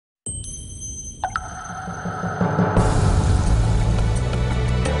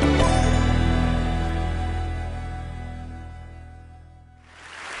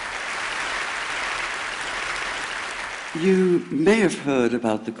You may have heard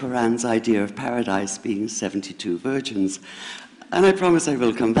about the Quran's idea of paradise being 72 virgins, and I promise I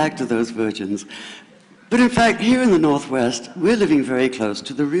will come back to those virgins. But in fact, here in the Northwest, we're living very close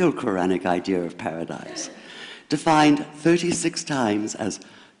to the real Quranic idea of paradise, defined 36 times as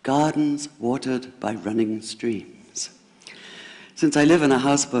gardens watered by running streams. Since I live in a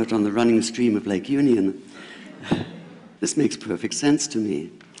houseboat on the running stream of Lake Union, this makes perfect sense to me.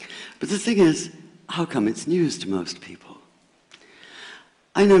 But the thing is, how come it's news to most people?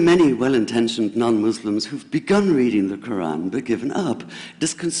 I know many well-intentioned non-Muslims who've begun reading the Quran but given up,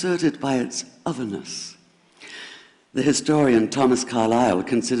 disconcerted by its otherness. The historian Thomas Carlyle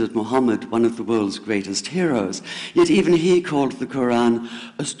considered Muhammad one of the world's greatest heroes, yet even he called the Quran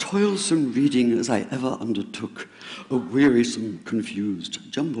as toilsome reading as I ever undertook, a wearisome,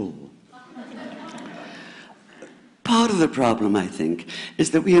 confused jumble. Part of the problem, I think,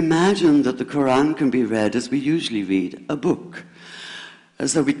 is that we imagine that the Quran can be read as we usually read a book,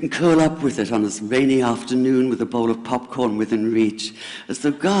 as though we can curl up with it on a rainy afternoon with a bowl of popcorn within reach, as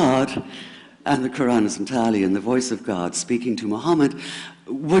though God, and the Quran is entirely in the voice of God speaking to Muhammad,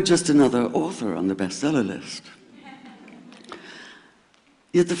 were just another author on the bestseller list.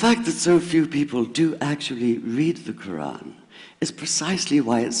 Yet the fact that so few people do actually read the Quran is precisely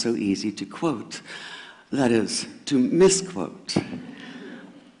why it's so easy to quote. That is, to misquote.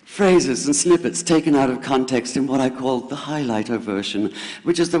 Phrases and snippets taken out of context in what I call the highlighter version,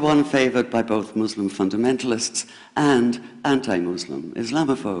 which is the one favored by both Muslim fundamentalists and anti-Muslim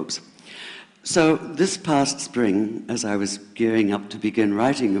Islamophobes. So this past spring, as I was gearing up to begin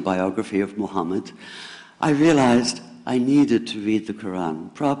writing a biography of Muhammad, I realized I needed to read the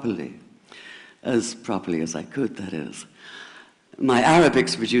Quran properly as I could, that is. My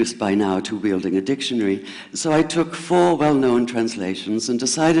Arabic's reduced by now to wielding a dictionary, so I took 4 well-known translations and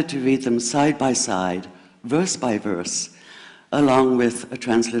decided to read them side by side, verse by verse, along with a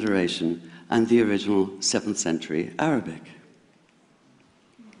transliteration and the original 7th century Arabic.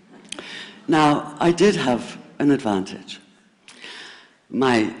 Now, I did have an advantage.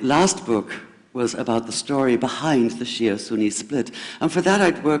 My last book was about the story behind the Shia-Sunni split, and for that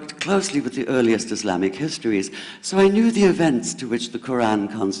I'd worked closely with the earliest Islamic histories, so I knew the events to which the Quran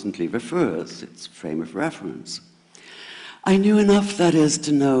constantly refers, its frame of reference. I knew enough, that is,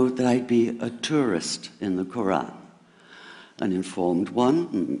 to know that I'd be a tourist in the Quran, an informed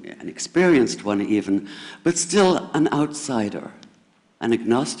one, an experienced one even, but still an outsider, an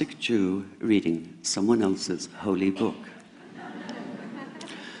agnostic Jew reading someone else's holy book.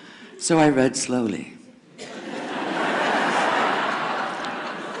 So I read slowly.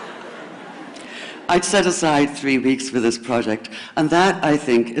 I'd set aside 3 weeks for this project, and that, I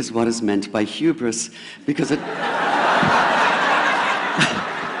think, is what is meant by hubris, because it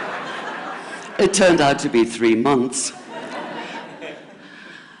turned out to be 3 months.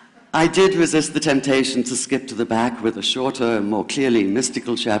 I did resist the temptation to skip to the back where the shorter and more clearly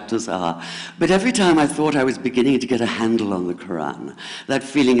mystical chapters are, but every time I thought I was beginning to get a handle on the Quran, that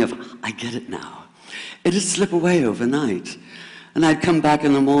feeling of, I get it now, it'd slip away overnight, and I'd come back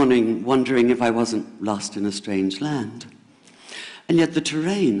in the morning wondering if I wasn't lost in a strange land. And yet the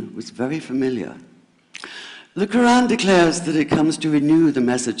terrain was very familiar. The Quran declares that it comes to renew the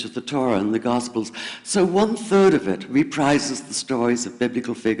message of the Torah and the Gospels, so 1/3 of it reprises the stories of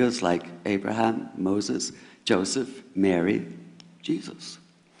biblical figures like Abraham, Moses, Joseph, Mary, Jesus.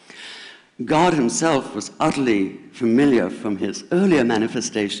 God himself was utterly familiar from his earlier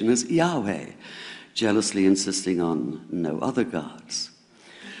manifestation as Yahweh, jealously insisting on no other gods.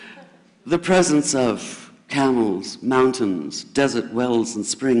 The presence of camels, mountains, desert wells, and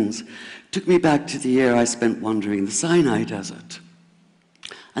springs took me back to the year I spent wandering the Sinai desert.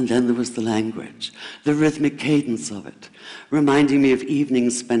 And then there was the language, the rhythmic cadence of it, reminding me of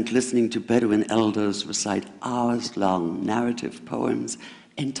evenings spent listening to Bedouin elders recite hours-long narrative poems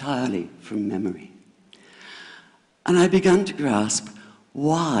entirely from memory. And I began to grasp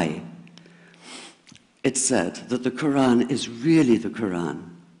why it's said that the Quran is really the Quran,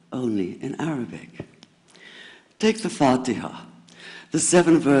 only in Arabic. Take the Fatiha, the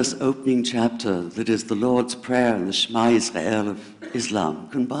 7-verse opening chapter that is the Lord's Prayer and the Shema Israel of Islam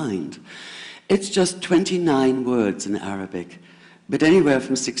combined. It's just 29 words in Arabic, but anywhere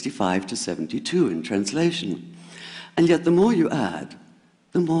from 65 to 72 in translation. And yet the more you add,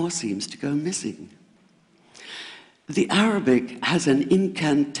 the more seems to go missing. The Arabic has an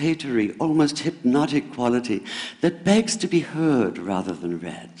incantatory, almost hypnotic quality that begs to be heard rather than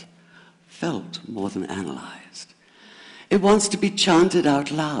read, felt more than analyzed. It wants to be chanted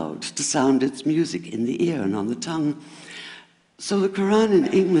out loud, to sound its music in the ear and on the tongue. So the Quran in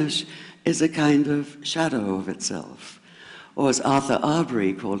English is a kind of shadow of itself, or as Arthur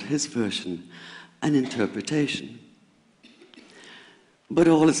Arbery called his version, an interpretation. But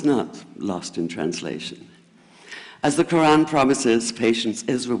all is not lost in translation. As the Quran promises, patience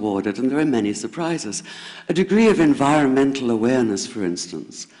is rewarded, and there are many surprises. A degree of environmental awareness, for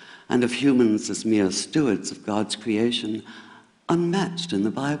instance, and of humans as mere stewards of God's creation, unmatched in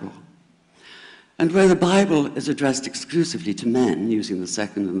the Bible. And where the Bible is addressed exclusively to men, using the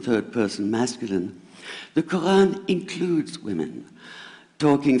second and third person masculine, the Quran includes women,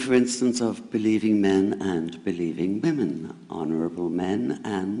 talking, for instance, of believing men and believing women, honorable men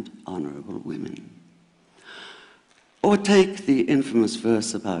and honorable women. Or take the infamous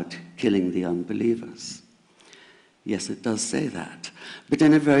verse about killing the unbelievers. Yes, it does say that, but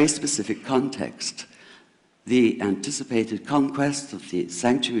in a very specific context. The anticipated conquest of the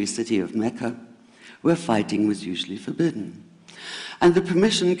sanctuary city of Mecca, where fighting was usually forbidden. And the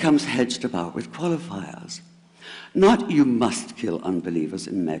permission comes hedged about with qualifiers. Not you must kill unbelievers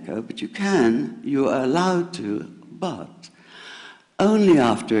in Mecca, but you are allowed to, but only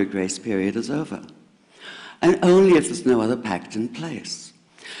after a grace period is over. And only if there's no other pact in place.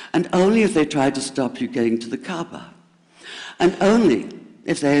 And only if they try to stop you getting to the Kaaba. And only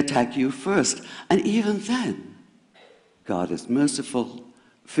if they attack you first. And even then, God is merciful,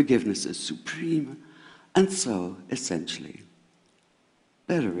 forgiveness is supreme, and so, essentially,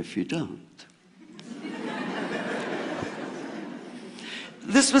 better if you don't.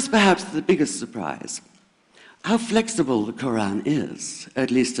 This was perhaps the biggest surprise. How flexible the Quran is,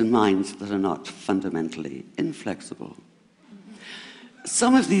 at least in minds that are not fundamentally inflexible.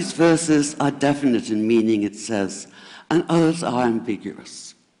 Some of these verses are definite in meaning, it says, and others are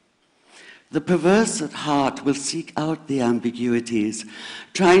ambiguous. The perverse at heart will seek out the ambiguities,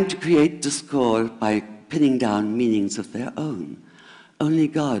 trying to create discord by pinning down meanings of their own. Only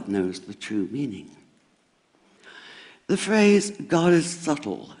God knows the true meaning. The phrase, God is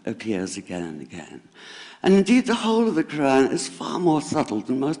subtle, appears again and again. And indeed, the whole of the Quran is far more subtle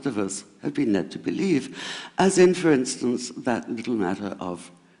than most of us have been led to believe, as in, for instance, that little matter of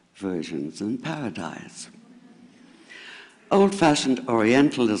virgins and paradise. Old-fashioned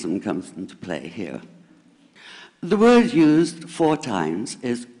Orientalism comes into play here. The word used 4 times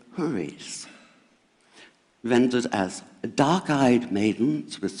is huris, rendered as dark-eyed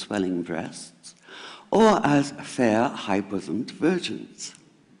maidens with swelling breasts, or as fair, high-bosomed virgins.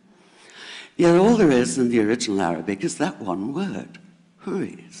 Yet all there is in the original Arabic is that one word,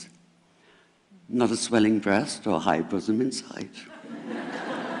 huris. Not a swelling breast or high bosom in sight.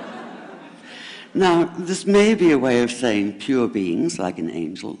 Now, this may be a way of saying pure beings, like in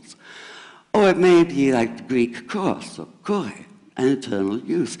angels, or it may be like the Greek kos or kore, an eternal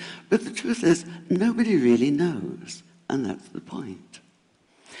youth. But the truth is, nobody really knows, and that's the point.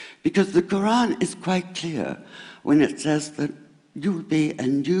 Because the Quran is quite clear when it says that you will be a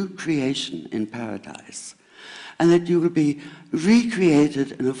new creation in paradise, and that you will be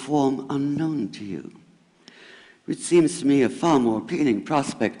recreated in a form unknown to you, which seems to me a far more appealing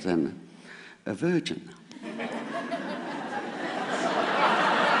prospect than a virgin.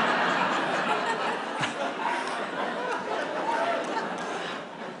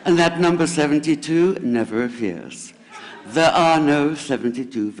 And that number 72 never appears. There are no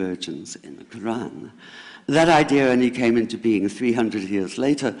 72 virgins in the Quran. That idea only came into being 300 years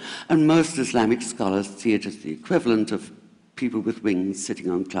later, and most Islamic scholars see it as the equivalent of people with wings sitting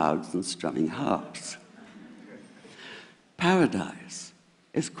on clouds and strumming harps. Paradise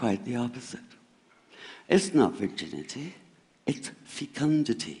is quite the opposite. It's not virginity, it's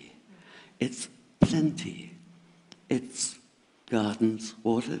fecundity, it's plenty, it's gardens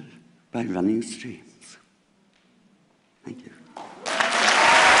watered by running streams.